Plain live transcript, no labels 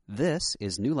This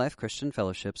is New Life Christian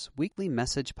Fellowship's weekly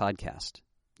message podcast.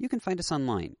 You can find us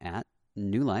online at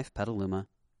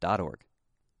newlifepetaluma.org.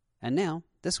 And now,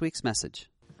 this week's message.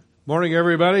 Morning,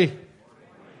 everybody.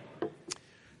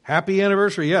 Happy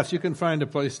anniversary. Yes, you can find a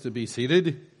place to be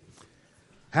seated.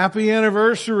 Happy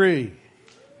anniversary.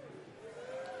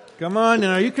 Come on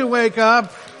now, you can wake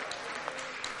up.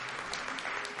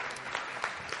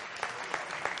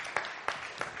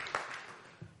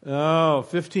 Oh,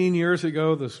 15 years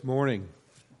ago this morning,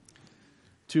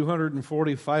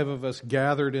 245 of us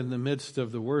gathered in the midst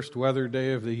of the worst weather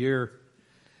day of the year.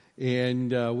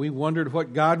 And we wondered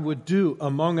what God would do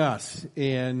among us.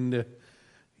 And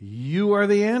you are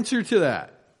the answer to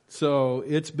that. So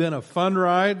it's been a fun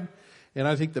ride. And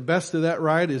I think the best of that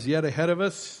ride is yet ahead of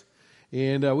us.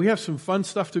 And we have some fun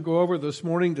stuff to go over this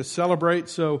morning to celebrate.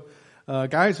 So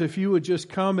guys, if you would just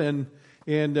come and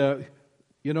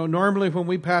normally when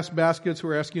we pass baskets,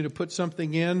 we're asking you to put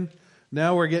something in.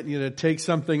 Now we're getting you to take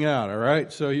something out, all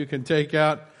right? So you can take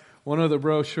out one of the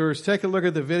brochures. Take a look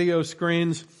at the video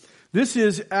screens. This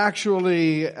is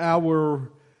actually our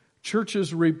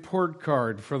church's report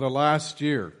card for the last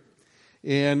year.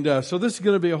 And so this is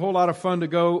going to be a whole lot of fun to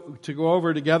go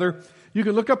over together. You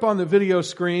can look up on the video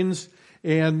screens.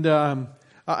 And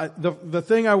the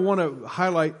thing I want to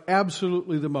highlight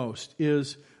absolutely the most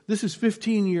is this is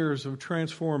 15 years of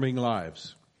transforming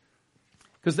lives.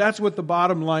 Because that's what the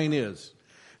bottom line is.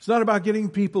 It's not about getting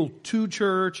people to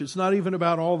church. It's not even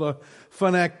about all the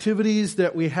fun activities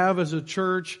that we have as a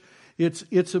church.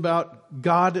 It's about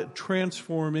God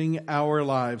transforming our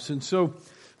lives. And so,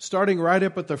 starting right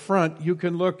up at the front, you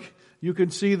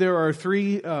can see there are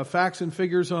three facts and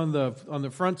figures on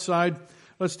the front side.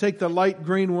 Let's take the light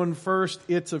green one first.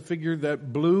 It's a figure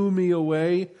that blew me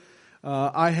away.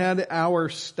 I had our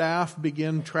staff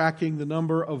begin tracking the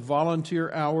number of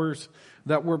volunteer hours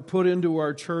that were put into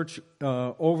our church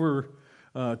over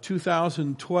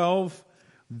 2012.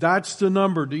 That's the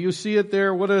number. Do you see it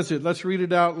there? What is it? Let's read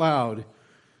it out loud.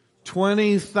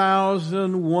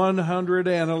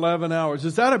 20,111 hours.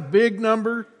 Is that a big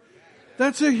number?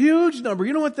 That's a huge number.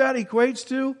 You know what that equates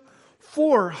to?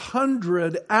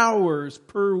 400 hours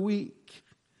per week.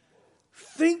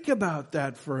 Think about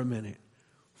that for a minute.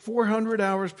 400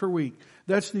 hours per week.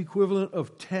 That's the equivalent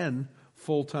of 10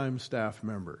 full-time staff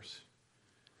members.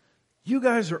 You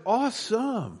guys are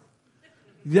awesome.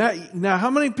 Now, how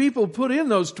many people put in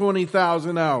those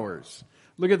 20,000 hours?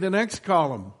 Look at the next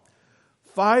column.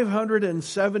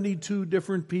 572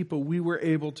 different people we were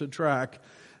able to track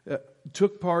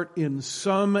took part in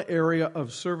some area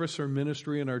of service or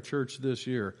ministry in our church this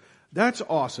year. That's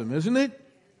awesome, isn't it?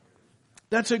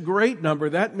 That's a great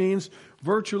number. That means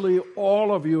virtually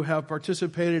all of you have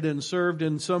participated and served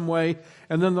in some way.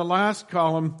 And then the last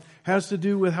column has to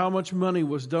do with how much money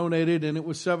was donated, and it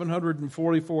was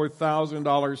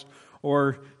 $744,000,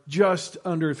 or just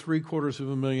under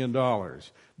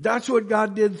 $750,000. That's what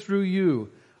God did through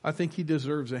you. I think He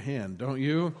deserves a hand, don't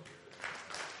you?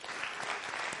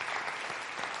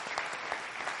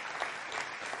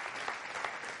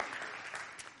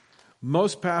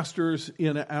 Most pastors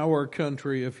in our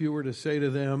country, if you were to say to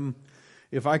them,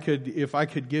 if I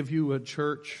could give you a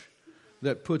church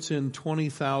that puts in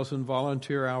 20,000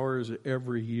 volunteer hours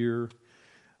every year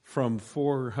from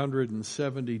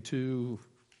 572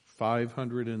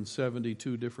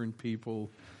 different people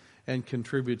and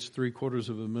contributes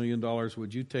 $750,000,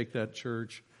 would you take that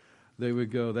church? They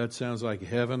would go, that sounds like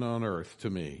heaven on earth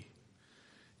to me.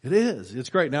 It is.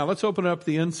 It's great. Now let's open up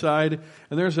the inside,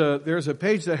 and there's a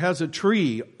page that has a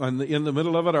tree in the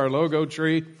middle of it, our logo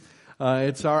tree.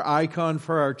 It's our icon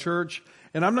for our church.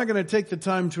 And I'm not going to take the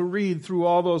time to read through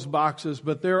all those boxes,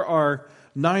 but there are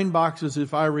 9 boxes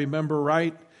if I remember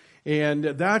right. And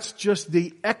that's just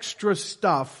the extra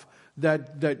stuff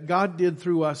that God did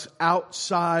through us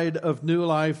outside of New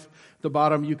Life. The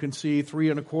bottom you can see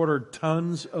 3.25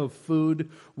 tons of food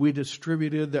we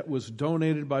distributed that was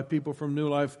donated by people from New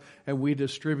Life, and we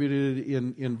distributed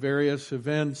in various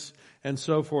events and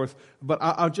so forth. But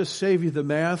I'll just save you the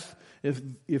math.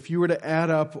 If you were to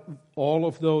add up all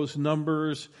of those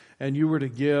numbers and you were to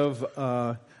give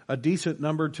a decent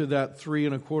number to that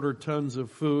 3.25 tons of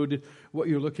food, what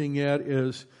you're looking at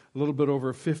is a little bit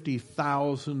over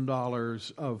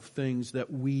 $50,000 of things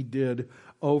that we did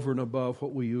over and above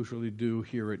what we usually do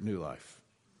here at New Life.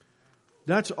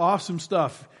 That's awesome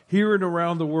stuff here and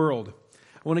around the world.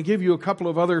 I want to give you a couple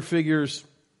of other figures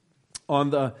on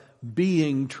the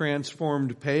Being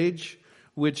Transformed page,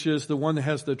 which is the one that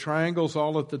has the triangles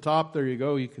all at the top. There you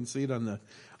go. You can see it on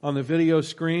the video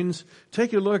screens.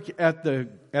 Take a look at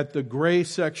the gray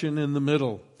section in the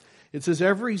middle. It says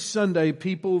every Sunday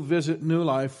people visit New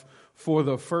Life for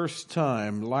the first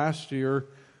time. Last year,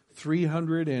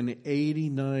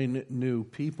 389 new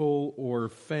people or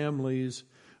families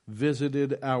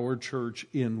visited our church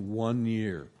in 1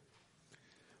 year.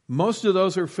 Most of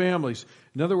those are families.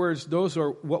 In other words, those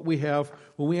are what we have.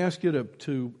 When we ask you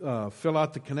to fill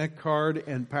out the Connect card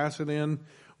and pass it in,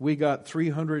 we got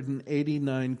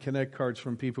 389 Connect cards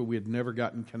from people we had never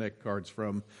gotten Connect cards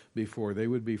from before. They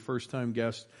would be first-time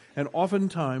guests. And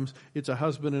oftentimes, it's a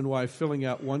husband and wife filling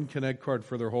out one Connect card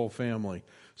for their whole family.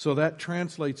 So that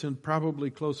translates in probably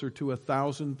closer to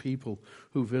 1,000 people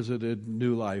who visited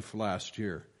New Life last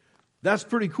year. That's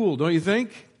pretty cool, don't you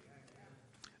think?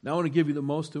 Now I want to give you the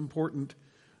most important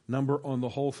number on the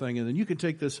whole thing, and then you can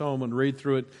take this home and read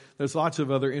through it. There's lots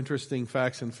of other interesting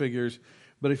facts and figures.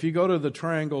 But if you go to the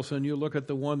triangles and you look at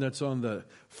the one that's on the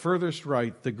furthest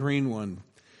right, the green one,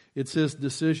 it says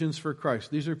decisions for Christ.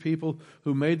 These are people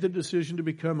who made the decision to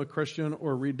become a Christian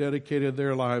or rededicated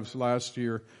their lives last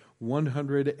year.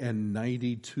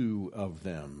 192 of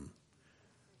them.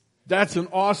 That's an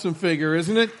awesome figure,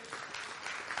 isn't it?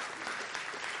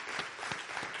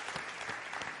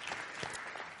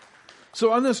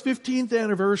 So on this 15th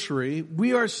anniversary,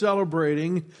 we are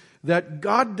celebrating that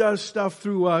God does stuff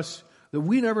through us that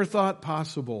we never thought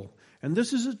possible. And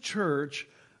this is a church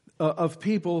of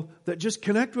people that just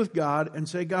connect with God and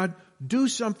say, God, do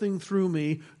something through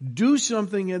me, do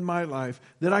something in my life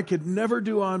that I could never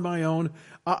do on my own.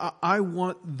 I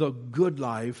want the good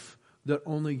life that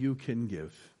only you can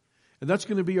give. And that's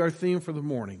going to be our theme for the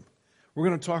morning. We're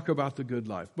going to talk about the good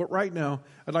life. But right now,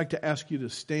 I'd like to ask you to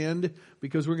stand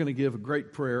because we're going to give a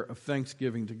great prayer of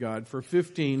thanksgiving to God for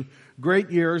 15 great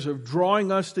years of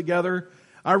drawing us together.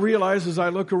 I realize as I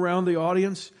look around the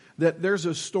audience that there's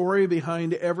a story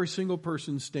behind every single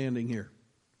person standing here.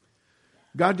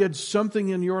 God did something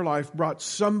in your life, brought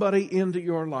somebody into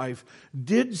your life,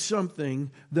 did something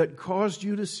that caused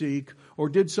you to seek, or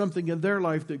did something in their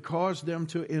life that caused them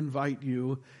to invite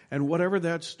you. And whatever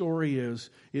that story is,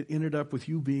 it ended up with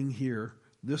you being here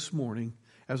this morning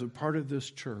as a part of this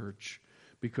church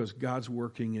because God's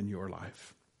working in your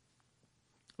life.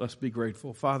 Let's be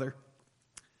grateful. Father,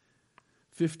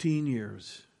 15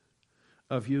 years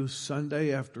of you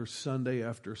Sunday after Sunday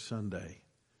after Sunday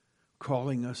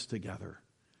calling us together,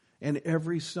 and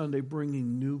every Sunday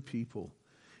bringing new people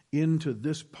into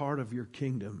this part of your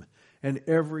kingdom, and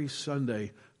every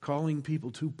Sunday calling people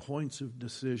to points of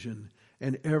decision,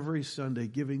 and every Sunday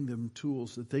giving them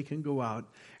tools that they can go out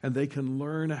and they can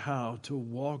learn how to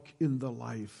walk in the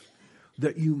life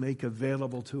that you make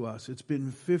available to us. It's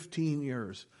been 15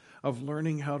 years of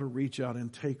learning how to reach out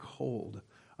and take hold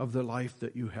of the life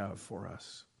that you have for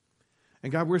us.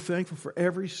 And God, we're thankful for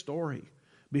every story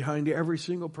behind every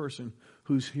single person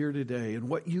who's here today and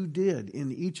what you did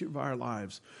in each of our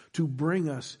lives to bring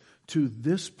us to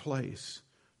this place,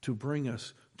 to bring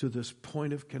us to this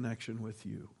point of connection with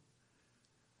you.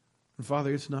 And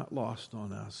Father, it's not lost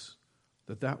on us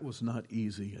that was not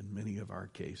easy in many of our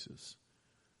cases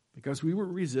because we were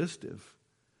resistive.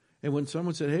 And when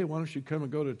someone said, hey, why don't you come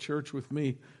and go to church with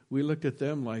me? We looked at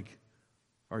them like,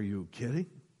 are you kidding?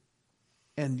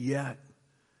 And yet,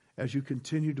 as you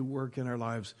continue to work in our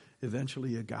lives,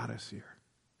 eventually you got us here.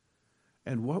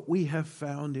 And what we have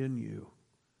found in you,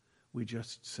 we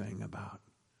just sang about.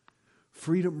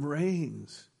 Freedom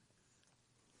reigns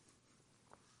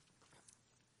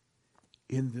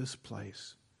in this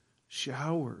place.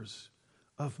 Showers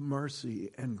of mercy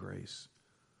and grace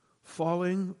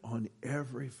falling on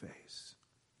every face.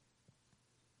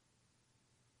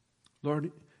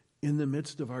 Lord, in the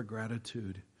midst of our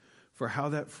gratitude for how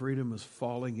that freedom is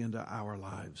falling into our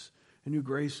lives and your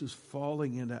grace is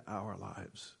falling into our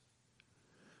lives,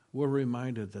 we're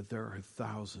reminded that there are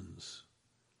thousands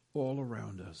all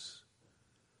around us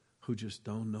who just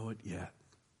don't know it yet.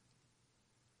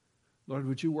 Lord,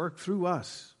 would you work through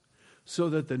us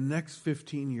so that the next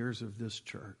 15 years of this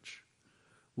church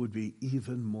would be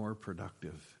even more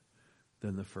productive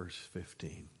than the first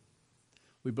 15.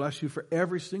 We bless you for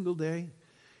every single day,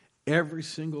 every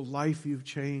single life you've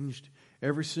changed,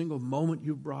 every single moment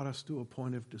you've brought us to a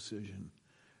point of decision.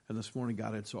 And this morning,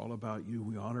 God, it's all about you.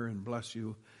 We honor and bless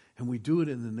you, and we do it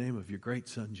in the name of your great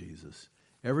Son, Jesus.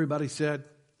 Everybody said,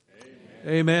 amen.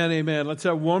 Amen, amen. Let's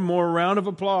have one more round of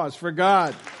applause for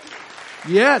God.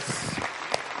 Yes.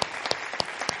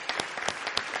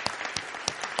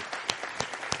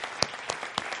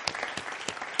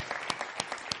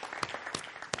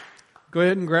 Go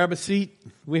ahead and grab a seat.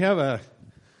 We have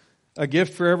a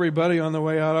gift for everybody on the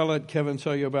way out. I'll let Kevin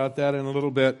tell you about that in a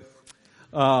little bit.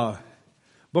 But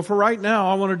for right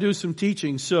now, I want to do some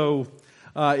teaching. So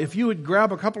If you would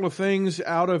grab a couple of things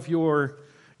out of your...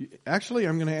 Actually,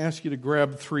 I'm going to ask you to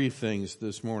grab 3 things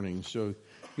this morning. So you're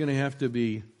going to have to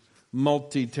be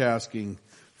multitasking.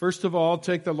 First of all,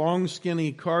 take the long,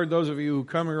 skinny card. Those of you who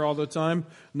come here all the time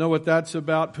know what that's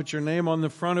about. Put your name on the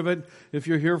front of it. If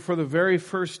you're here for the very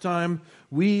first time,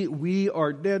 we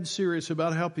are dead serious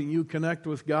about helping you connect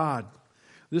with God.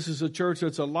 This is a church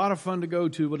that's a lot of fun to go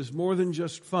to, but it's more than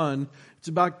just fun. It's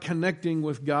about connecting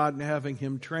with God and having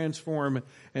Him transform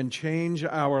and change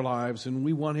our lives, and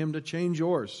we want Him to change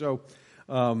yours. So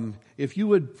if you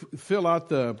would fill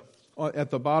out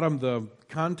at the bottom the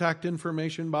contact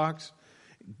information box,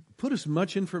 put as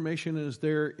much information as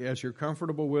there as you're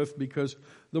comfortable with, because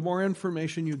the more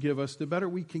information you give us, the better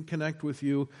we can connect with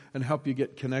you and help you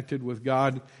get connected with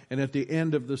God. And at the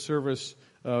end of the service,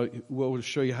 we'll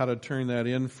show you how to turn that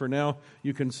in. For now,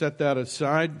 you can set that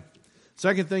aside.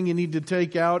 Second thing you need to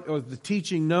take out are the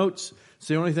teaching notes. It's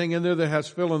the only thing in there that has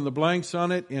fill in the blanks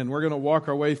on it, and we're going to walk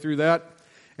our way through that.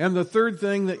 And the third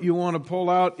thing that you want to pull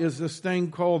out is this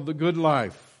thing called The Good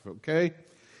Life, okay?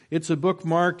 It's a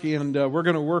bookmark, and we're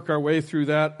going to work our way through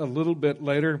that a little bit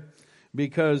later,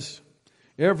 because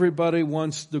everybody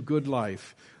wants the good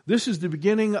life. This is the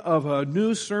beginning of a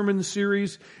new sermon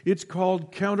series. It's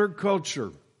called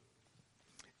Counterculture.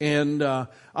 And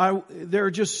there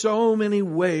are just so many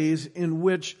ways in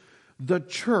which the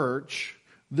church,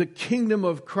 the kingdom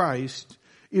of Christ,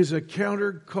 is a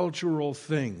countercultural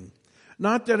thing.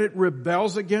 Not that it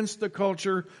rebels against the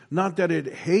culture, not that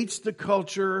it hates the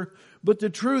culture, but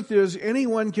the truth is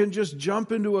anyone can just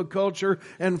jump into a culture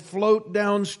and float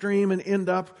downstream and end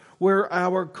up where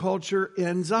our culture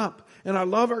ends up. And I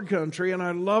love our country and I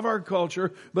love our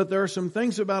culture, but there are some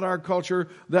things about our culture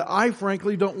that I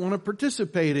frankly don't want to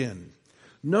participate in.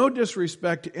 No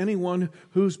disrespect to anyone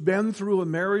who's been through a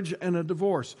marriage and a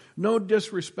divorce. No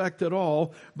disrespect at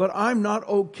all, but I'm not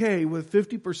okay with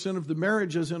 50% of the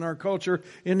marriages in our culture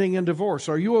ending in divorce.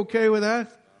 Are you okay with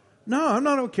that? No, I'm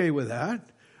not okay with that.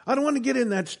 I don't want to get in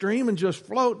that stream and just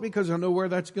float because I know where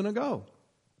that's going to go.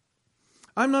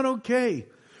 I'm not okay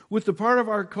with the part of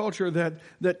our culture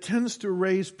that tends to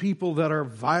raise people that are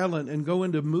violent and go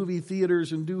into movie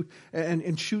theaters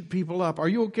and shoot people up. Are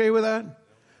you okay with that?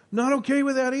 Not okay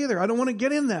with that either. I don't want to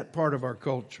get in that part of our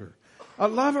culture. I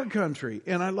love our country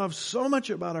and I love so much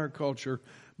about our culture.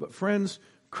 But friends,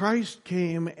 Christ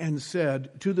came and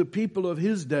said to the people of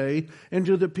His day and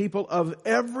to the people of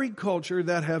every culture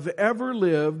that have ever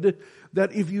lived,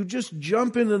 that if you just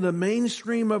jump into the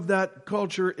mainstream of that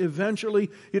culture,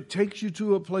 eventually it takes you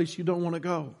to a place you don't want to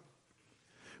go.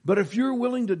 But if you're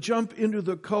willing to jump into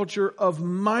the culture of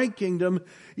my kingdom,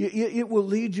 it will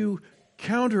lead you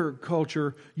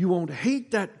counterculture. You won't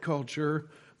hate that culture,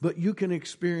 but you can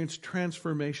experience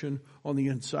transformation on the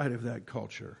inside of that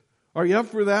culture. Are you up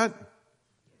for that?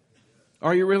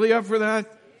 Are you really up for that?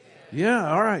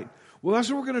 Yeah, all right. Well,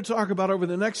 that's what we're going to talk about over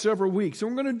the next several weeks.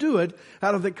 And we're going to do it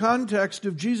out of the context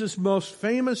of Jesus' most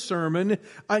famous sermon.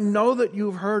 I know that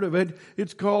you've heard of it.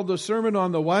 It's called the Sermon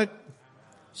on the what?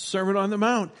 Sermon on the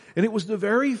Mount. And it was the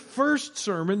very first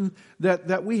sermon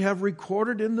that we have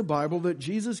recorded in the Bible that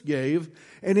Jesus gave.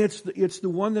 And it's the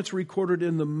one that's recorded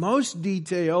in the most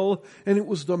detail. And it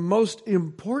was the most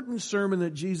important sermon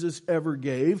that Jesus ever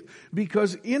gave,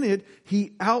 because in it,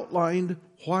 He outlined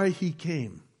why He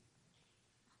came.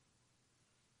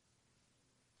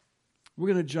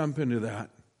 We're going to jump into that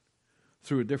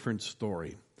through a different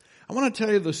story. I want to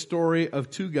tell you the story of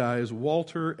 2 guys,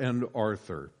 Walter and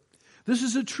Arthur. This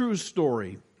is a true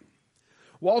story.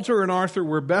 Walter and Arthur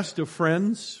were best of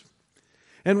friends.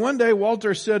 And one day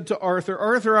Walter said to Arthur,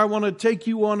 "Arthur, I want to take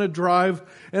you on a drive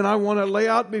and I want to lay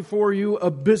out before you a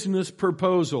business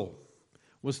proposal."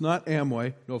 It was not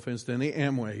Amway. No offense to any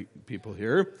Amway people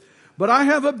here. But I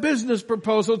have a business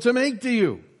proposal to make to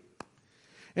you.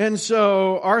 And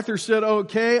so Arthur said,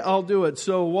 "Okay, I'll do it."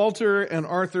 So Walter and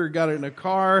Arthur got in a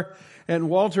car, and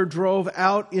Walter drove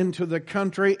out into the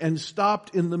country and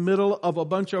stopped in the middle of a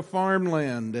bunch of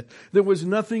farmland. There was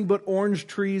nothing but orange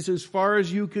trees as far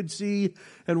as you could see.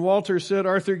 And Walter said,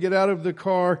 "Arthur, get out of the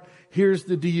car. Here's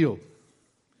the deal."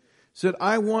 Said,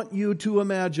 "I want you to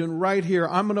imagine right here,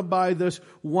 I'm going to buy this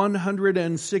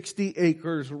 160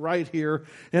 acres right here.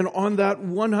 And on that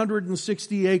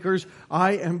 160 acres,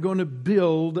 I am going to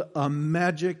build a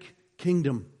magic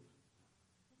kingdom.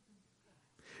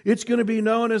 It's going to be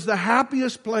known as the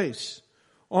happiest place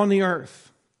on the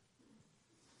earth.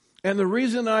 And the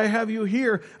reason I have you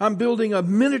here, I'm building a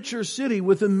miniature city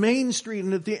with a main street.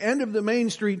 And at the end of the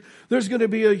main street, there's going to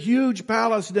be a huge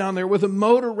palace down there with a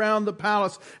moat around the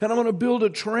palace. And I'm going to build a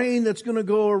train that's going to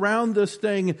go around this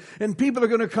thing. And people are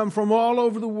going to come from all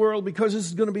over the world because this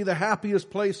is going to be the happiest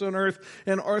place on earth.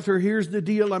 And Arthur, here's the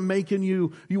deal I'm making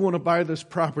you. You want to buy this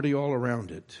property all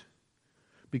around it,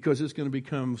 because it's going to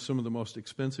become some of the most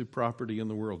expensive property in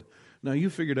the world. Now, you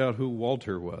figured out who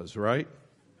Walter was, right?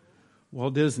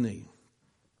 Walt Disney.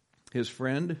 His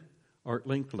friend, Art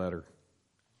Linkletter.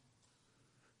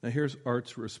 Now, here's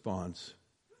Art's response.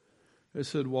 I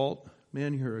said, Walt,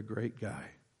 man, you're a great guy.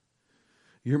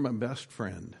 You're my best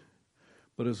friend.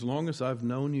 But as long as I've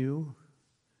known you,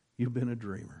 you've been a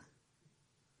dreamer.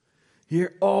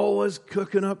 You're always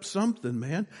cooking up something,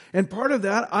 man. And part of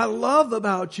that I love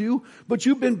about you, but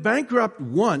you've been bankrupt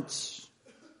once.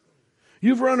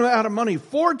 You've run out of money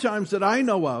 4 times that I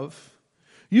know of.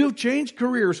 You've changed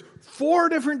careers 4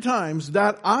 different times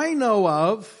that I know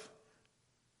of.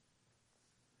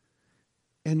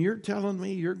 And you're telling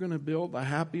me you're going to build the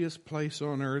happiest place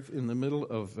on earth in the middle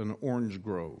of an orange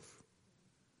grove.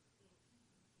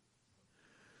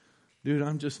 Dude,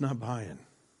 I'm just not buying.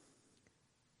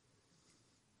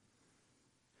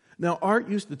 Now, Art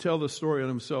used to tell the story on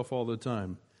himself all the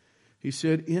time. He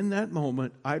said, in that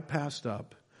moment, I passed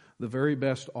up the very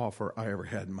best offer I ever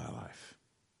had in my life.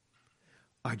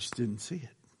 I just didn't see it.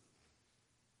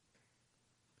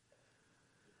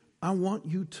 I want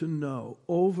you to know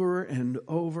over and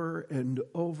over and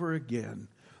over again,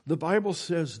 the Bible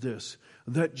says this,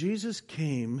 that Jesus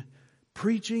came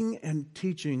preaching and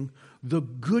teaching the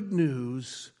good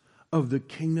news of the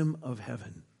kingdom of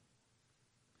heaven.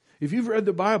 If you've read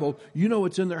the Bible, you know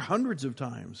it's in there hundreds of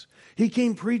times. He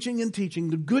came preaching and teaching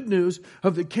the good news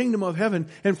of the kingdom of heaven.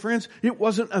 And friends, it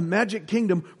wasn't a magic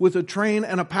kingdom with a train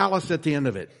and a palace at the end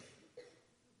of it.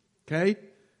 Okay?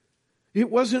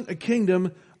 It wasn't a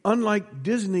kingdom unlike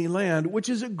Disneyland, which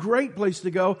is a great place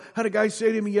to go. I had a guy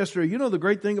say to me yesterday, you know the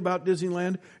great thing about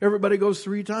Disneyland? Everybody goes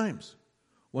 3 times.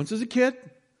 Once as a kid,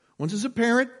 once as a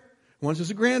parent, once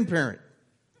as a grandparent.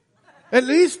 At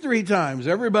least 3 times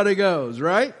everybody goes,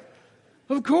 right?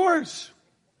 Of course.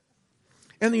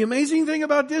 And the amazing thing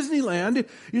about Disneyland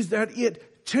is that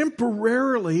it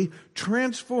temporarily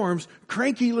transforms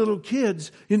cranky little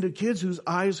kids into kids whose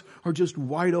eyes are just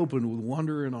wide open with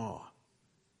wonder and awe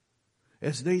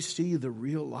as they see the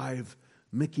real live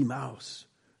Mickey Mouse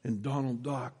and Donald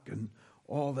Duck and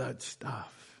all that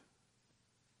stuff.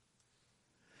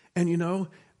 And you know,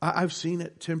 I've seen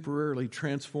it temporarily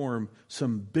transform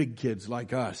some big kids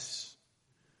like us.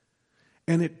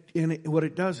 And what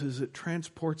it does is it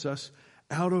transports us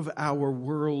out of our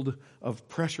world of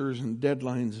pressures and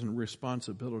deadlines and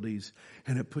responsibilities,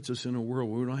 and it puts us in a world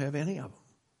where we don't have any of them.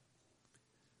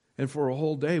 And for a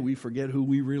whole day, we forget who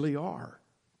we really are.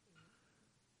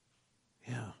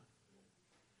 Yeah.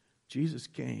 Jesus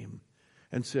came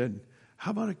and said,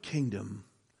 how about a kingdom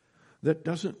that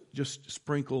doesn't just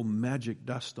sprinkle magic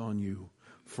dust on you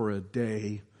for a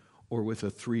day or with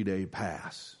a 3-day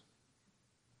pass?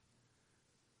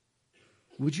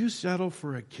 Would you settle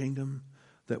for a kingdom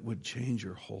that would change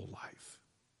your whole life?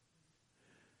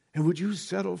 And would you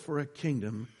settle for a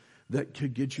kingdom that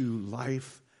could get you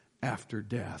life after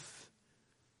death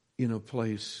in a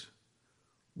place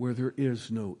where there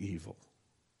is no evil?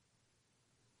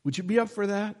 Would you be up for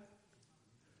that?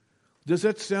 Does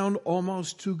that sound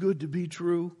almost too good to be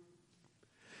true?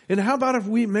 And how about if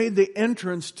we made the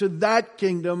entrance to that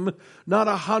kingdom not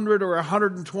 $100 or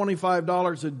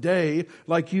 $125 a day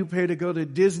like you pay to go to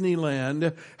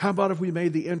Disneyland? How about if we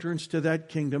made the entrance to that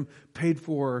kingdom paid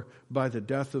for by the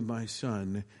death of my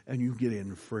son and you get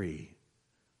in free?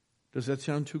 Does that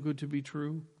sound too good to be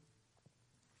true?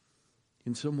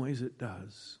 In some ways it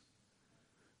does.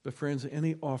 But friends,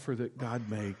 any offer that God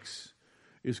makes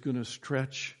is going to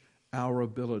stretch our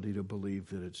ability to believe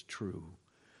that it's true,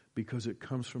 because it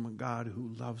comes from a God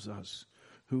who loves us,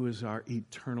 who is our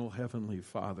eternal heavenly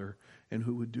Father, and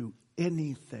who would do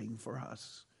anything for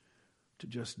us to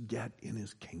just get in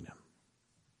his kingdom.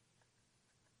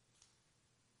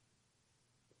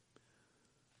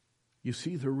 You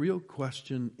see, the real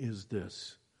question is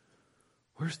this: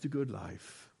 where's the good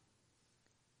life?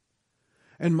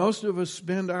 And most of us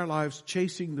spend our lives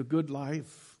chasing the good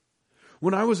life.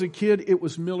 When I was a kid, it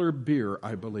was Miller Beer,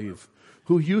 I believe,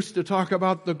 who used to talk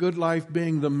about the good life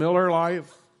being the Miller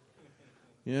life.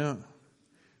 Yeah.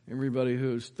 Everybody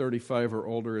who's 35 or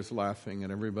older is laughing,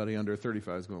 and everybody under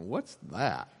 35 is going, what's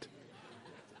that?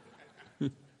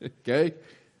 Okay?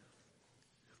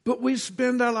 But we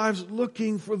spend our lives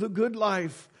looking for the good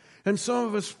life. And some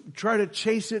of us try to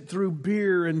chase it through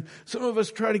beer, and some of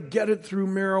us try to get it through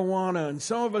marijuana, and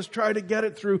some of us try to get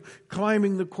it through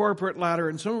climbing the corporate ladder,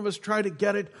 and some of us try to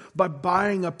get it by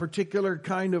buying a particular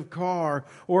kind of car,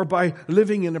 or by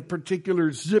living in a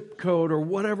particular zip code, or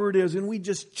whatever it is. And we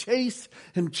just chase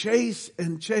and chase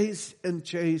and chase and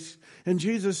chase. And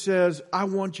Jesus says, I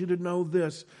want you to know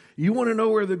this. You want to know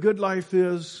where the good life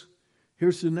is?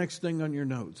 Here's the next thing on your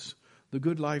notes. The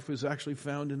good life is actually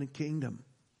found in the kingdom.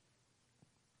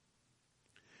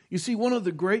 You see, one of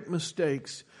the great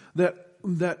mistakes that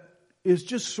is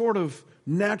just sort of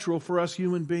natural for us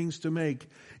human beings to make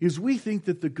is we think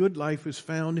that the good life is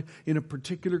found in a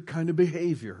particular kind of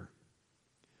behavior.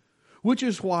 Which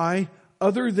is why,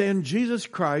 other than Jesus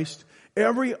Christ,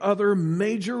 every other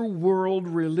major world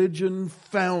religion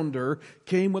founder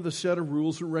came with a set of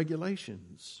rules and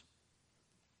regulations.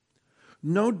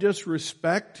 No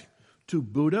disrespect to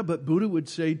Buddha, but Buddha would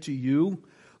say to you,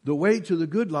 the way to the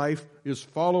good life is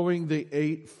following the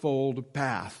eightfold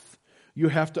path. You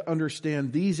have to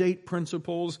understand these 8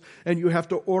 principles, and you have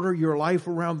to order your life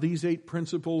around these 8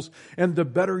 principles. And the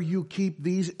better you keep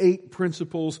these 8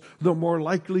 principles, the more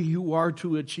likely you are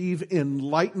to achieve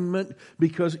enlightenment,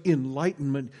 because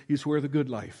enlightenment is where the good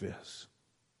life is.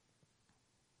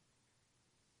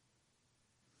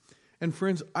 And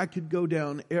friends, I could go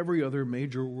down every other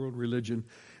major world religion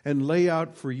and lay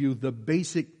out for you the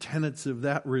basic tenets of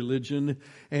that religion.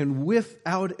 And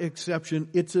without exception,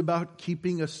 it's about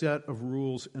keeping a set of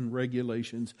rules and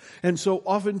regulations. And so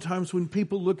oftentimes when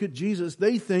people look at Jesus,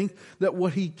 they think that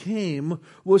what he came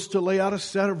was to lay out a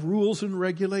set of rules and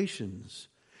regulations.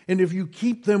 And if you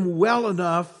keep them well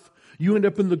enough, you end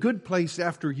up in the good place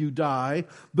after you die.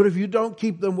 But if you don't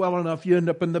keep them well enough, you end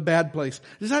up in the bad place.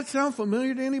 Does that sound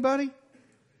familiar to anybody?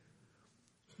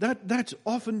 That's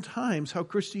oftentimes how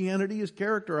Christianity is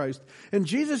characterized. And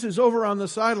Jesus is over on the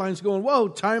sidelines going, whoa,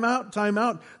 time out, time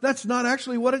out. That's not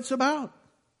actually what it's about.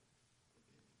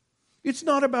 It's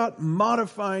not about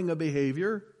modifying a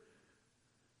behavior.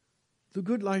 The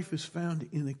good life is found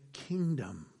in the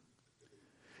kingdom.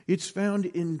 It's found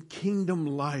in kingdom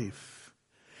life.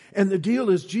 And the deal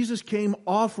is Jesus came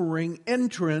offering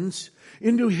entrance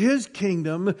into his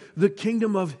kingdom, the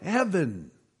kingdom of heaven.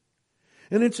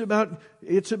 And it's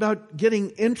about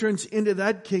getting entrance into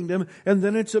that kingdom, and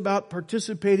then it's about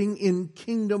participating in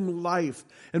kingdom life.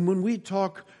 And when we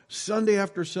talk Sunday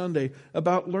after Sunday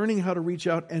about learning how to reach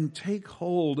out and take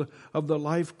hold of the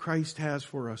life Christ has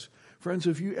for us, friends,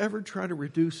 if you ever try to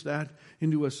reduce that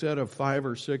into a set of 5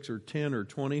 or 6 or 10 or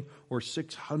 20 or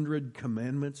 600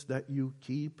 commandments that you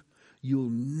keep, you'll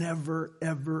never,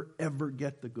 ever, ever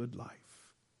get the good life.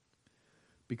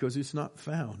 Because it's not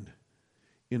found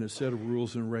in a set of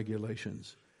rules and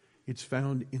regulations. It's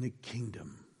found in a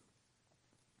kingdom.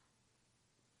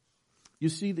 You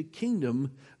see, the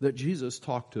kingdom that Jesus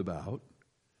talked about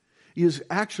is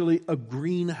actually a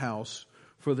greenhouse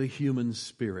for the human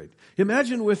spirit.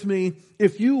 Imagine with me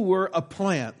if you were a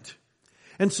plant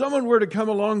and someone were to come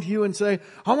along to you and say,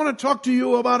 I want to talk to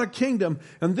you about a kingdom.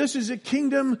 And this is a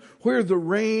kingdom where the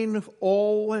rain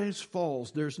always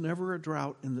falls. There's never a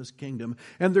drought in this kingdom.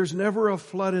 And there's never a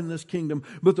flood in this kingdom.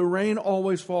 But the rain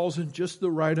always falls in just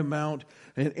the right amount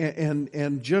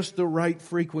and just the right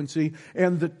frequency.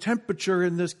 And the temperature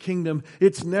in this kingdom,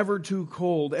 it's never too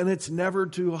cold and it's never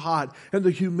too hot. And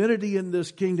the humidity in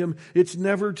this kingdom, it's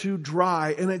never too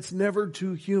dry and it's never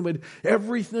too humid.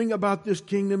 Everything about this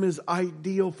kingdom is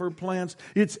ideal for plants.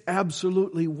 It's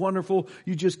absolutely wonderful.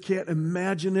 You just can't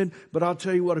imagine it. But I'll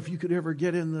tell you what, if you could ever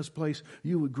get in this place,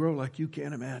 you would grow like you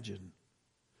can't imagine.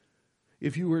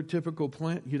 If you were a typical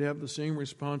plant, you'd have the same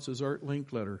response as Art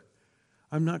Linkletter.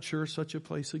 I'm not sure such a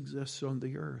place exists on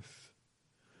the earth.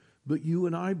 But you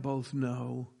and I both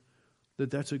know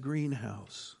that that's a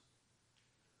greenhouse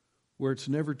where it's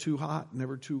never too hot,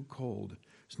 never too cold.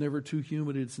 It's never too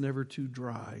humid. It's never too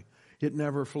dry. It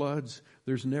never floods.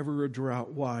 There's never a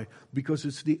drought. Why? Because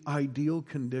it's the ideal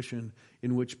condition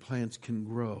in which plants can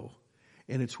grow.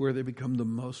 And it's where they become the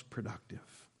most productive.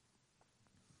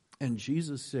 And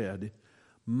Jesus said,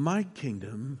 my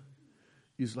kingdom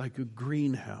is like a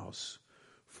greenhouse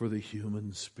for the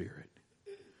human spirit.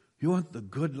 You want the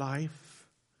good life?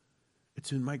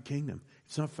 It's in my kingdom.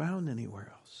 It's not found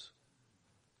anywhere else.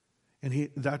 And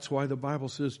that's why the Bible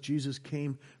says Jesus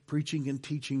came preaching and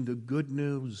teaching the good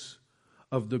news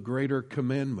of the greater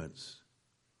commandments.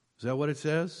 Is that what it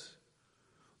says?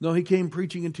 No, he came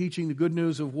preaching and teaching the good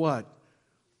news of what?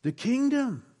 The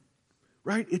kingdom.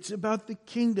 Right? It's about the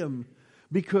kingdom.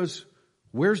 Because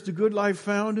where's the good life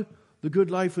found? The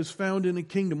good life is found in a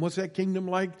kingdom. What's that kingdom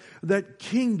like? That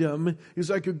kingdom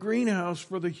is like a greenhouse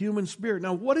for the human spirit.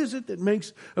 Now, what is it that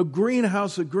makes a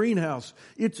greenhouse a greenhouse?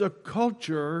 It's a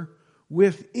culture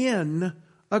within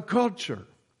a culture.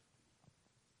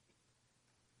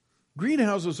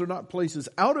 Greenhouses are not places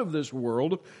out of this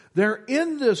world. They're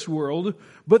in this world,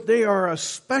 but they are a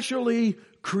specially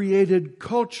created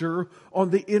culture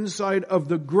on the inside of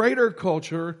the greater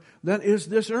culture that is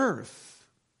this earth.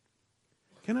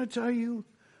 Can I tell you,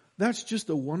 that's just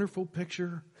a wonderful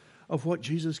picture of what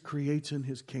Jesus creates in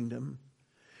His kingdom.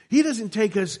 He doesn't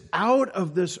take us out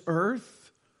of this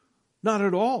earth, not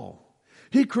at all.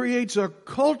 He creates a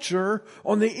culture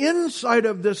on the inside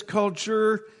of this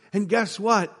culture, and guess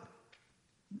what?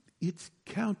 It's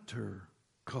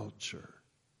counterculture.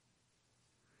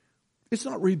 It's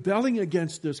not rebelling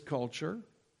against this culture.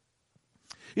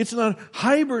 It's not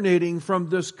hibernating from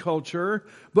this culture.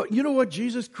 But you know what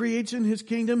Jesus creates in His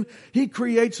kingdom? He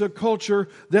creates a culture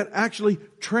that actually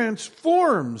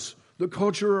transforms the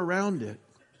culture around it.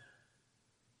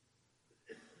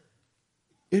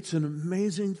 It's an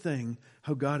amazing thing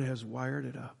how God has wired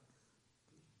it up.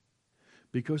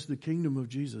 Because the kingdom of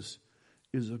Jesus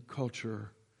is a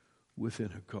culture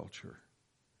within a culture.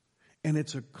 And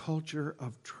it's a culture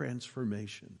of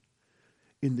transformation.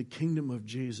 In the kingdom of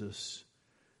Jesus,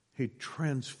 He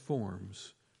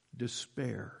transforms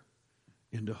despair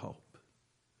into hope.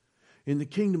 In the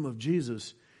kingdom of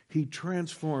Jesus, He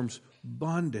transforms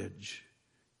bondage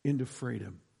into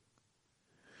freedom.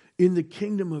 In the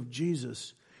kingdom of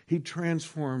Jesus, He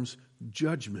transforms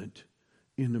judgment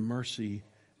into mercy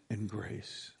and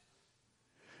grace.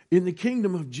 In the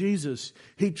kingdom of Jesus,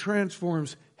 He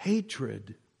transforms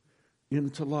hatred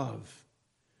into love.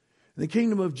 In the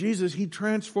kingdom of Jesus, He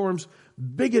transforms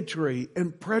bigotry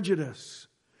and prejudice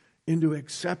into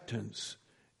acceptance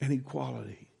and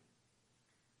equality.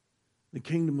 In the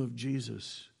kingdom of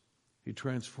Jesus, He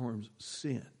transforms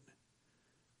sin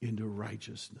into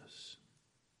righteousness.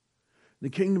 In the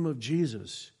kingdom of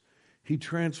Jesus, He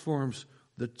transforms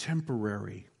the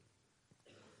temporary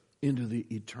into the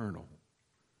eternal.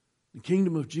 In the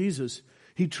kingdom of Jesus,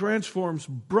 He transforms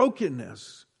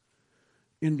brokenness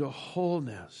into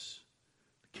wholeness.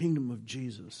 The kingdom of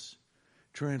Jesus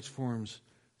transforms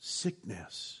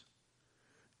sickness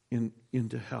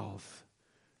into health.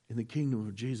 In the kingdom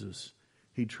of Jesus,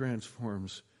 He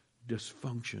transforms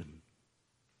dysfunction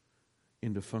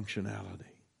into functionality.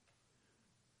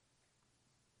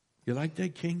 You like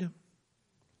that kingdom?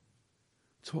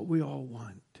 It's what we all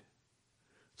want.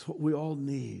 It's what we all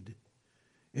need.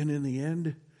 And in the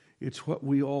end, it's what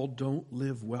we all don't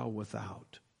live well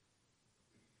without.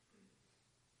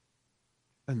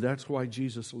 And that's why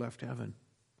Jesus left heaven.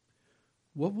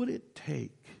 What would it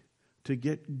take to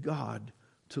get God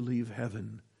to leave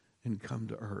heaven and come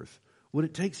to earth? Would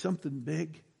it take something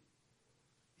big?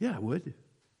 Yeah, it would.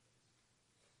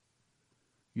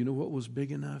 You know what was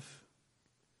big enough?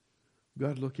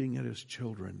 God looking at His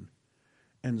children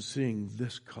and seeing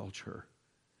this culture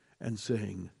and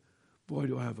saying, boy,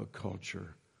 do I have a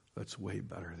culture that's way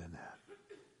better than that.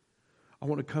 I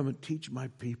want to come and teach my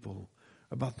people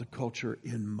about the culture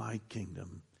in my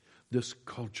kingdom, this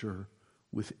culture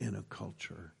within a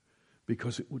culture,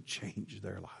 because it would change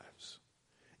their lives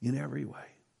in every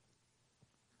way.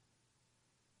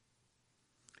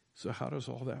 So how does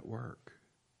all that work?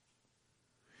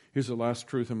 Here's the last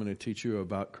truth I'm going to teach you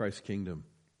about Christ's kingdom.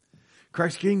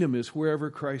 Christ's kingdom is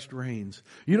wherever Christ reigns.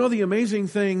 You know, the amazing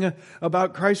thing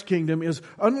about Christ's kingdom is,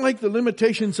 unlike the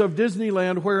limitations of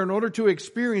Disneyland, where in order to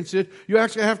experience it, you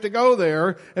actually have to go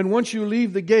there, and once you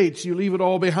leave the gates, you leave it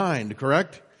all behind,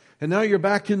 correct? And now you're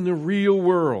back in the real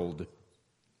world.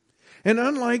 And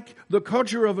unlike the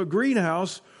culture of a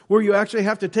greenhouse, where you actually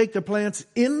have to take the plants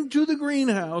into the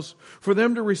greenhouse for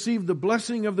them to receive the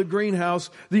blessing of the greenhouse,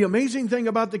 the amazing thing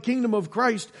about the kingdom of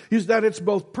Christ is that it's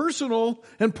both personal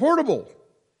and portable.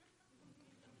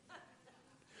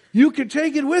 You can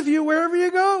take it with you wherever you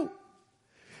go.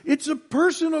 It's a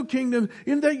personal kingdom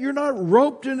in that you're not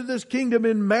roped into this kingdom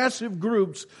in massive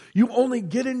groups. You only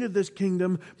get into this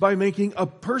kingdom by making a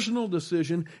personal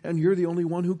decision, and you're the only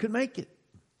one who can make it.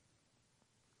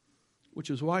 Which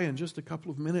is why in just a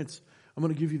couple of minutes, I'm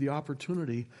going to give you the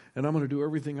opportunity, and I'm going to do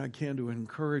everything I can to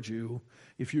encourage you,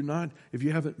 if you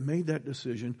haven't made that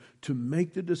decision, to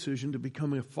make the decision to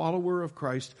become a follower of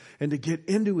Christ and to get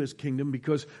into His kingdom,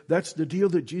 because that's the deal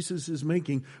that Jesus is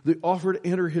making. The offer to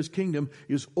enter His kingdom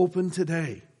is open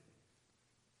today.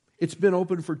 It's been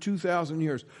open for 2,000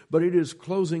 years, but it is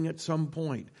closing at some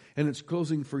point, and it's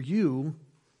closing for you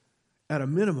at a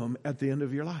minimum at the end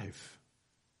of your life.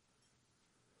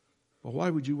 Well,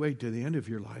 why would you wait to the end of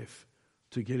your life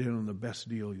to get in on the best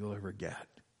deal you'll ever get.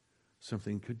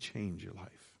 Something could change your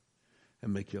life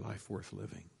and make your life worth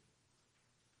living.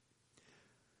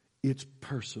 It's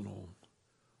personal,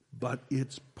 but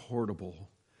it's portable.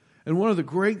 And one of the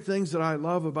great things that I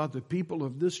love about the people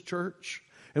of this church,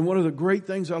 and one of the great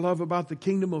things I love about the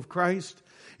kingdom of Christ,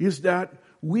 is that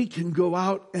we can go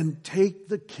out and take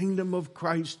the kingdom of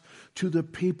Christ to the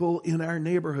people in our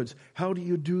neighborhoods. How do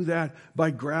you do that? By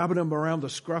grabbing them around the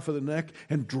scruff of the neck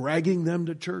and dragging them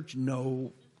to church?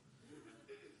 No.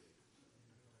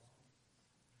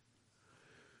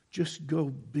 Just go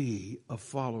be a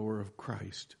follower of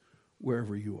Christ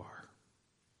wherever you are.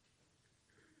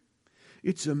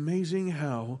 It's amazing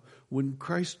how when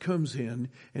Christ comes in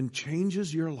and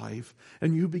changes your life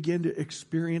and you begin to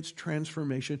experience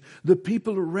transformation, the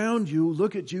people around you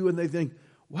look at you and they think,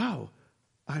 wow,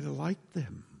 I like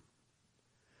them.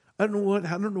 I don't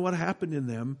know what happened in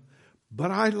them, but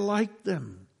I like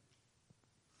them.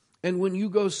 And when you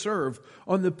go serve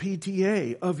on the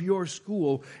PTA of your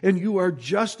school and you are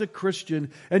just a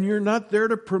Christian and you're not there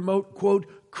to promote, quote,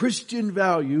 Christian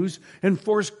values and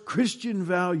force Christian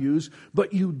values,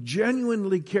 but you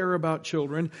genuinely care about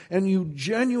children and you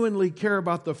genuinely care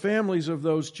about the families of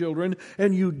those children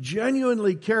and you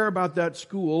genuinely care about that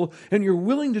school and you're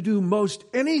willing to do most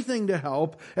anything to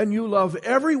help and you love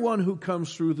everyone who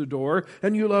comes through the door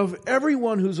and you love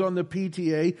everyone who's on the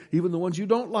PTA, even the ones you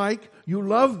don't like, you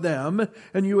love them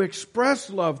and you express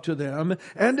love to them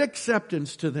and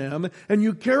acceptance to them and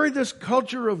you carry this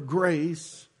culture of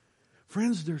grace.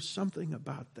 Friends, there's something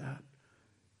about that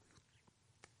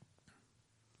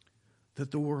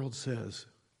the world says,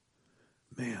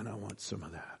 man, I want some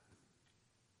of that.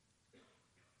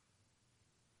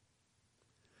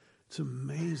 It's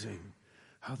amazing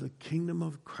how the kingdom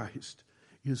of Christ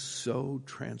is so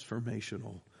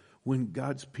transformational when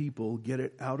God's people get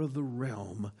it out of the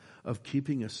realm of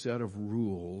keeping a set of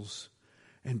rules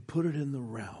and put it in the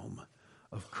realm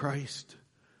of Christ.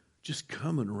 Just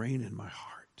come and reign in my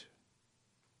heart.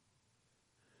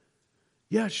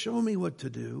 Yeah, show me what to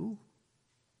do.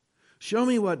 Show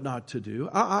me what not to do.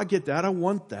 I get that. I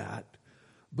want that.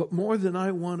 But more than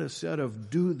I want a set of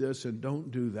do this and don't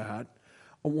do that,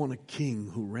 I want a king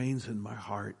who reigns in my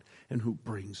heart and who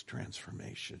brings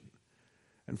transformation.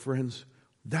 And friends,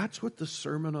 that's what the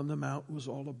Sermon on the Mount was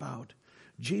all about.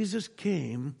 Jesus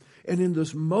came, and in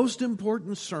this most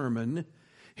important sermon,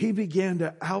 he began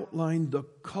to outline the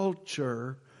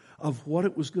culture of what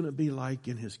it was going to be like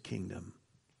in his kingdom.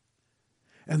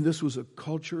 And this was a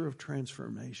culture of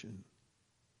transformation.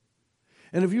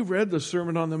 And if you've read the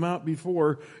Sermon on the Mount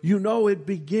before, you know it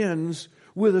begins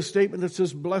with a statement that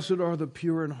says, blessed are the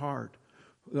pure in heart,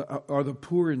 are the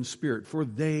poor in spirit, for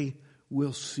they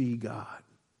will see God.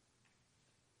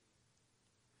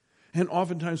 And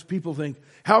oftentimes people think,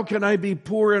 how can I be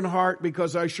poor in heart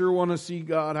because I sure want to see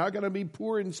God? How can I be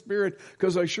poor in spirit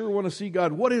because I sure want to see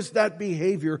God? What is that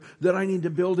behavior that I need to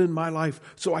build in my life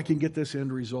so I can get this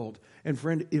end result? And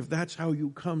friend, if that's how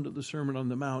you come to the Sermon on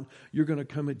the Mount, you're going to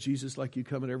come at Jesus like you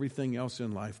come at everything else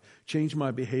in life. Change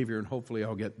my behavior and hopefully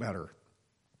I'll get better.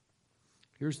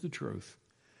 Here's the truth.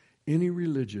 Any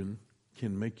religion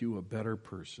can make you a better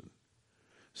person.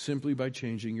 Simply by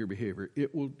changing your behavior.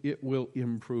 It will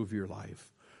improve your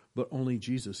life. But only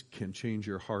Jesus can change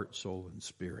your heart, soul, and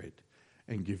spirit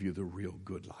and give you the real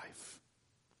good life.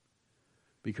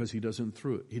 Because he doesn't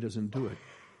do it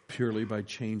purely by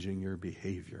changing your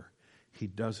behavior. He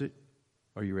does it,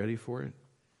 are you ready for it?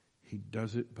 He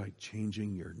does it by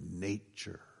changing your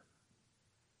nature.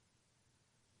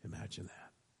 Imagine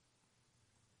that.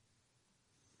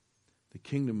 The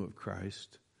kingdom of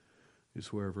Christ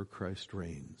is wherever Christ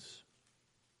reigns.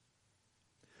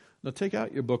 Now take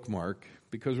out your bookmark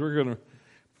because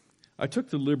I took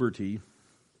the liberty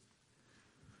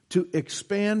to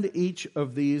expand each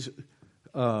of these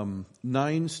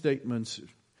 9 statements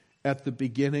at the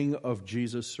beginning of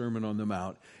Jesus' Sermon on the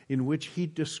Mount, in which he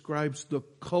describes the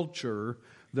culture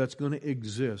that's going to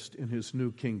exist in his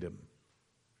new kingdom.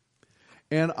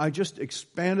 And I just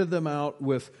expanded them out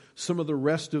with some of the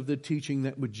rest of the teaching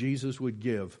that Jesus would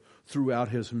give throughout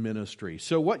his ministry.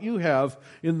 So what you have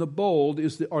in the bold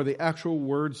are the actual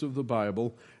words of the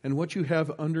Bible, and what you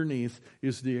have underneath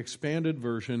is the expanded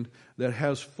version that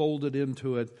has folded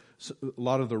into it a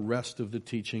lot of the rest of the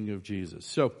teaching of Jesus.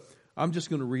 So I'm just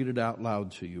going to read it out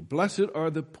loud to you. Blessed are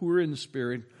the poor in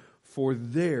spirit, for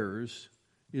theirs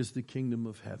is the kingdom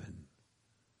of heaven.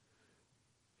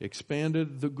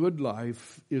 Expanded, the good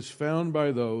life is found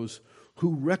by those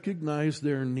who recognize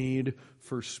their need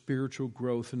for spiritual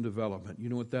growth and development. You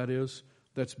know what that is?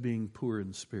 That's being poor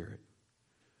in spirit.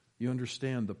 You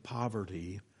understand the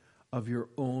poverty of your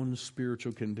own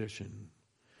spiritual condition,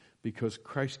 because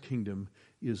Christ's kingdom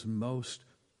is most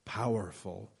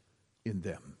powerful in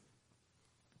them.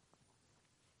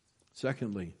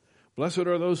 Secondly, blessed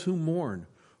are those who mourn,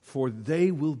 for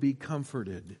they will be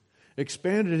comforted.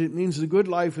 Expanded, it means the good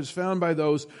life is found by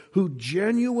those who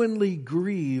genuinely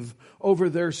grieve over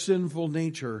their sinful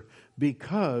nature,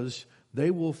 because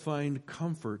they will find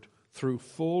comfort through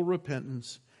full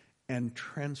repentance and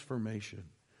transformation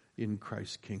in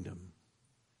Christ's kingdom.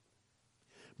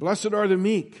 Blessed are the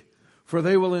meek, for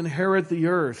they will inherit the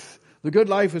earth. The good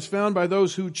life is found by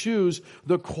those who choose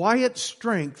the quiet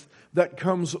strength that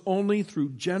comes only through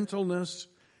gentleness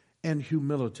and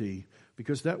humility.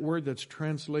 Because that word that's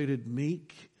translated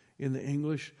meek in the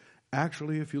English,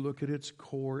 actually, if you look at its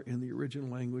core in the original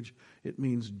language, it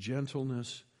means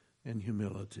gentleness and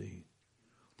humility.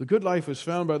 The good life is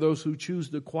found by those who choose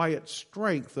the quiet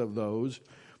strength of those,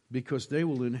 because they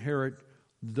will inherit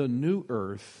the new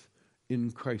earth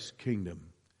in Christ's kingdom.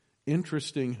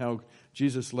 Interesting how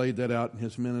Jesus laid that out in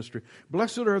his ministry.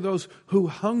 Blessed are those who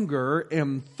hunger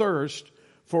and thirst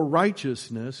for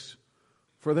righteousness,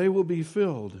 for they will be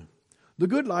filled. The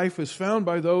good life is found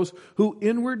by those who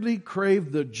inwardly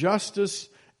crave the justice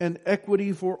and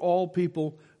equity for all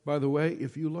people. By the way,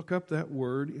 if you look up that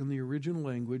word in the original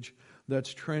language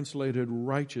that's translated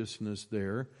righteousness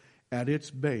there, at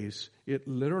its base, it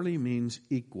literally means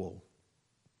equal.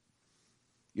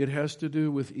 It has to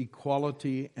do with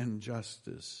equality and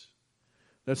justice.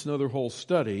 That's another whole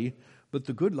study, but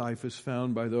the good life is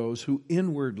found by those who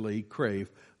inwardly crave.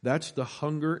 That's the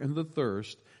hunger and the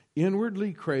thirst.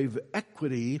 Inwardly crave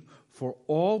equity for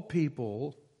all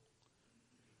people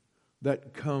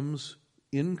that comes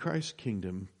in Christ's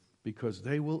kingdom, because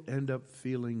they will end up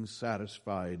feeling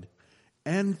satisfied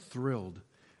and thrilled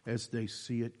as they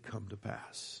see it come to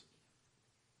pass.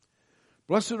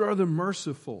 Blessed are the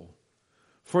merciful,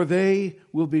 for they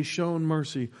will be shown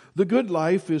mercy. The good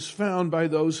life is found by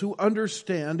those who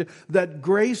understand that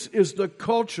grace is the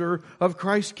culture of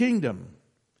Christ's kingdom,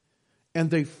 and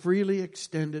they freely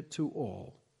extend it to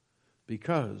all,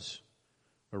 because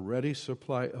a ready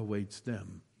supply awaits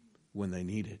them when they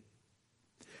need it.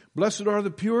 Blessed are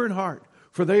the pure in heart,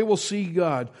 for they will see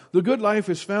God. The good life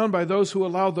is found by those who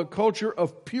allow the culture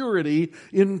of purity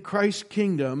in Christ's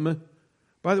kingdom.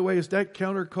 By the way, is that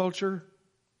counterculture?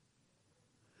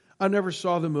 I never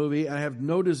saw the movie. I have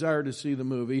no desire to see the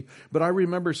movie, but I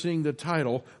remember seeing the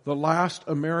title, The Last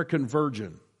American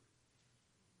Virgin.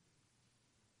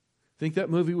 Think that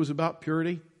movie was about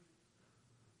purity?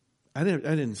 I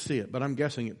didn't see it, but I'm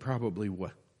guessing it probably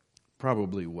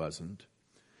wasn't.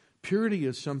 Purity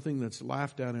is something that's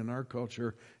laughed at in our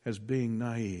culture as being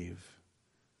naive.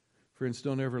 Friends,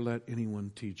 don't ever let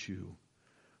anyone teach you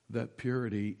that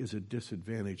purity is a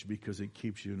disadvantage because it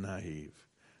keeps you naive.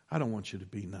 I don't want you to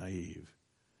be naive,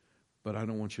 but I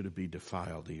don't want you to be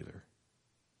defiled either.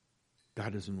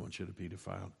 God doesn't want you to be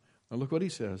defiled. Now look what he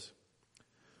says.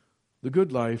 The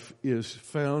good life is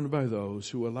found by those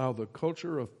who allow the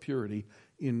culture of purity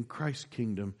in Christ's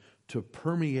kingdom to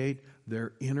permeate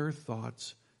their inner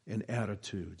thoughts and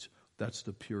attitudes. That's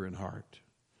the pure in heart.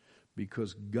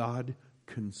 Because God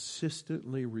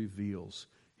consistently reveals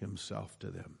himself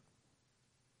to them.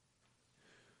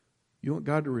 You want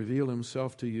God to reveal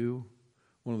himself to you?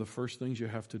 One of the first things you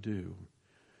have to do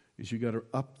is you got to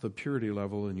up the purity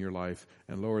level in your life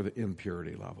and lower the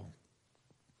impurity level.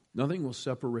 Nothing will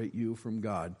separate you from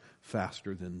God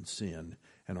faster than sin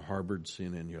and harbored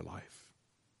sin in your life.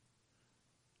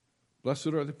 Blessed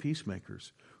are the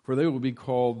peacemakers, for they will be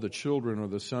called the children or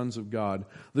the sons of God.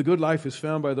 The good life is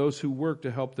found by those who work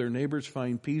to help their neighbors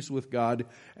find peace with God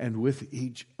and with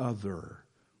each other.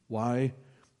 Why?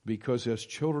 Because as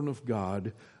children of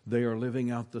God, they are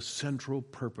living out the central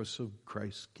purpose of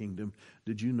Christ's kingdom.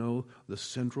 Did you know the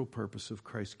central purpose of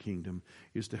Christ's kingdom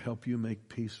is to help you make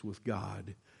peace with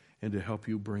God and to help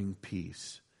you bring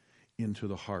peace into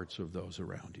the hearts of those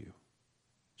around you?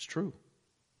 It's true.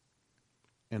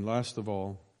 And last of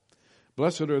all,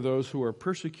 blessed are those who are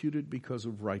persecuted because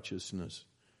of righteousness,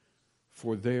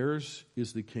 for theirs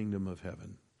is the kingdom of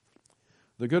heaven.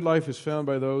 The good life is found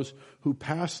by those who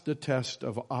pass the test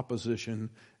of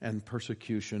opposition and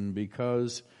persecution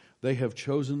because they have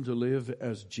chosen to live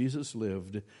as Jesus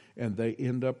lived, and they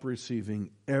end up receiving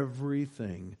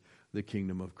everything the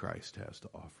kingdom of Christ has to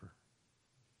offer.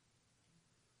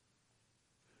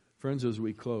 Friends, as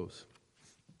we close,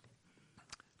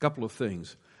 a couple of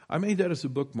things. I made that as a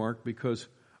bookmark because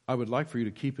I would like for you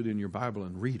to keep it in your Bible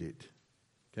and read it.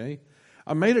 Okay?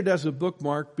 I made it as a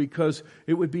bookmark because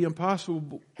it would be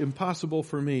impossible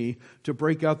for me to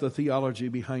break out the theology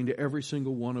behind every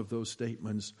single one of those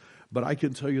statements. But I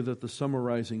can tell you that the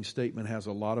summarizing statement has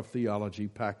a lot of theology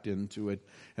packed into it,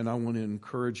 and I want to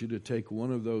encourage you to take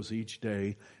one of those each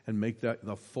day and make that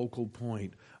the focal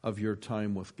point of your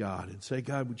time with God. And say,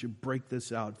 God, would you break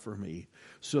this out for me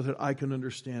so that I can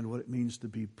understand what it means to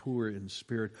be poor in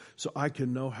spirit, so I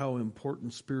can know how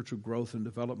important spiritual growth and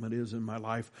development is in my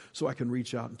life, so I can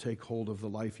reach out and take hold of the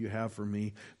life you have for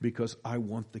me, because I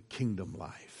want the kingdom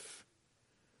life.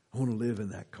 I want to live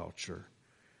in that culture,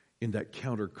 in that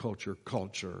counterculture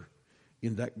culture,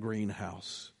 in that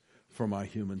greenhouse for my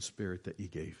human spirit that you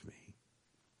gave me.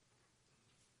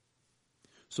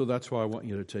 So that's why I want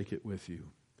you to take it with you.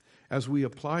 As we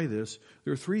apply this,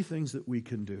 there are three things that we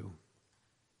can do.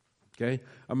 Okay?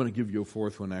 I'm going to give you a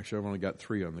fourth one, actually. I've only got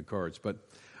three on the cards. But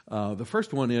the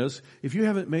first one is, if you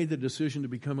haven't made the decision to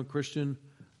become a Christian,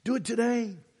 do it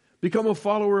today. Become a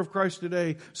follower of Christ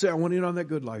today. Say, I want in on that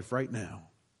good life right now.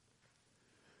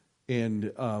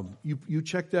 And you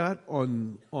check that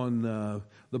on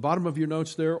the bottom of your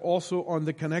notes there. Also on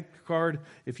the Connect card,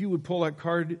 if you would pull that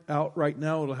card out right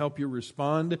now, it'll help you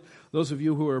respond. Those of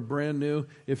you who are brand new,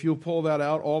 if you'll pull that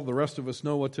out, all the rest of us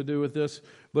know what to do with this.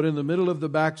 But in the middle of the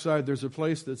backside, there's a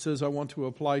place that says, I want to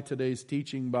apply today's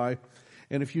teaching by.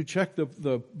 And if you check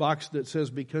the box that says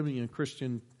becoming a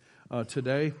Christian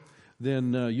today,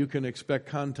 then you can expect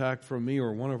contact from me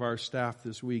or one of our staff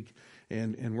this week.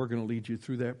 And we're going to lead you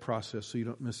through that process so you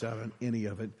don't miss out on any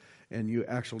of it. And you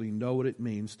actually know what it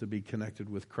means to be connected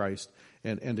with Christ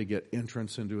and to get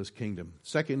entrance into His kingdom.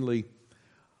 Secondly,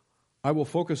 I will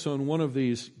focus on one of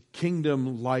these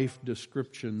kingdom life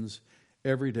descriptions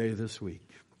every day this week.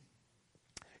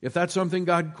 If that's something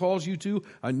God calls you to,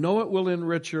 I know it will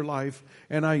enrich your life,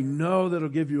 and I know that it'll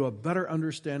give you a better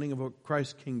understanding of what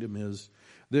Christ's kingdom is.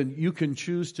 Then you can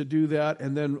choose to do that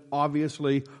and then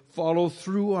obviously follow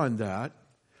through on that.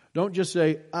 Don't just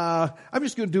say, I'm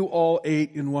just going to do all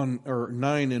 8 in one, or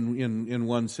 9 in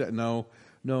one set. No,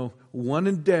 one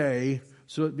a day,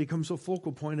 so it becomes a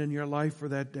focal point in your life for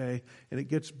that day, and it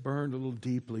gets burned a little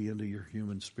deeply into your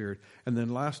human spirit. And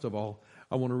then last of all,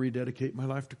 I want to rededicate my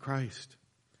life to Christ.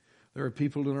 There are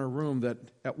people in our room that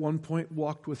at one point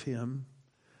walked with Him,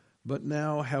 but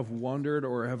now have wandered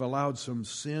or have allowed some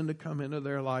sin to come into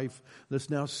their life that's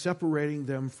now separating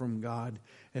them from God.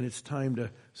 And it's time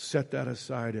to set that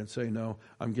aside and say, no,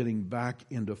 I'm getting back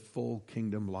into full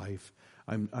kingdom life.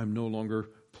 I'm no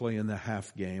longer playing the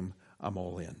half game. I'm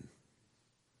all in.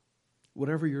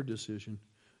 Whatever your decision,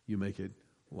 you make it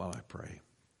while I pray.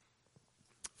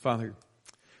 Father,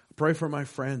 I pray for my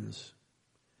friends.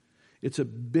 It's a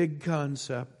big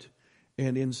concept.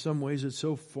 And in some ways, it's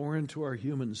so foreign to our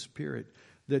human spirit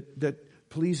that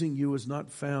pleasing you is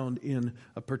not found in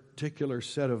a particular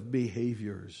set of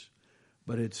behaviors,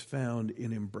 but it's found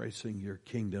in embracing your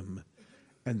kingdom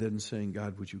and then saying,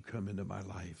 God, would you come into my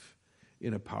life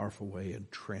in a powerful way and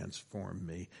transform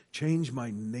me? Change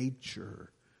my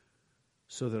nature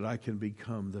so that I can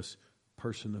become this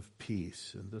person of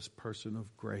peace and this person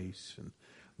of grace and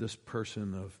this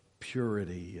person of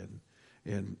purity and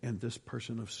this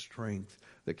person of strength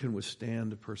that can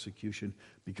withstand persecution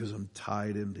because I'm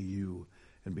tied into you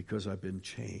and because I've been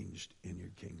changed in your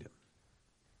kingdom.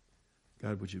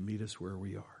 God, would you meet us where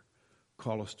we are?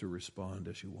 Call us to respond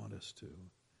as you want us to.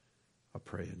 I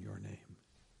pray in your name.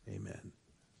 Amen.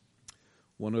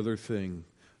 One other thing,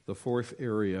 the fourth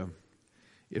area.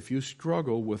 If you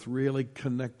struggle with really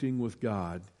connecting with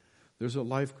God, there's a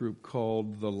life group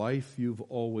called The Life You've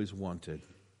Always Wanted.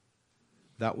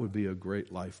 That would be a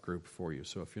great life group for you.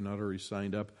 So if you're not already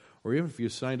signed up, or even if you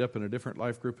signed up in a different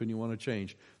life group and you want to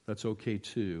change, that's okay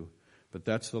too. But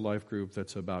that's the life group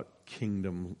that's about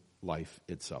kingdom life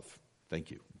itself.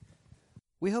 Thank you.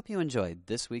 We hope you enjoyed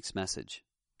this week's message.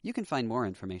 You can find more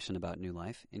information about New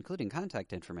Life, including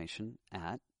contact information,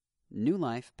 at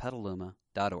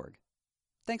newlifepetaluma.org.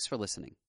 Thanks for listening.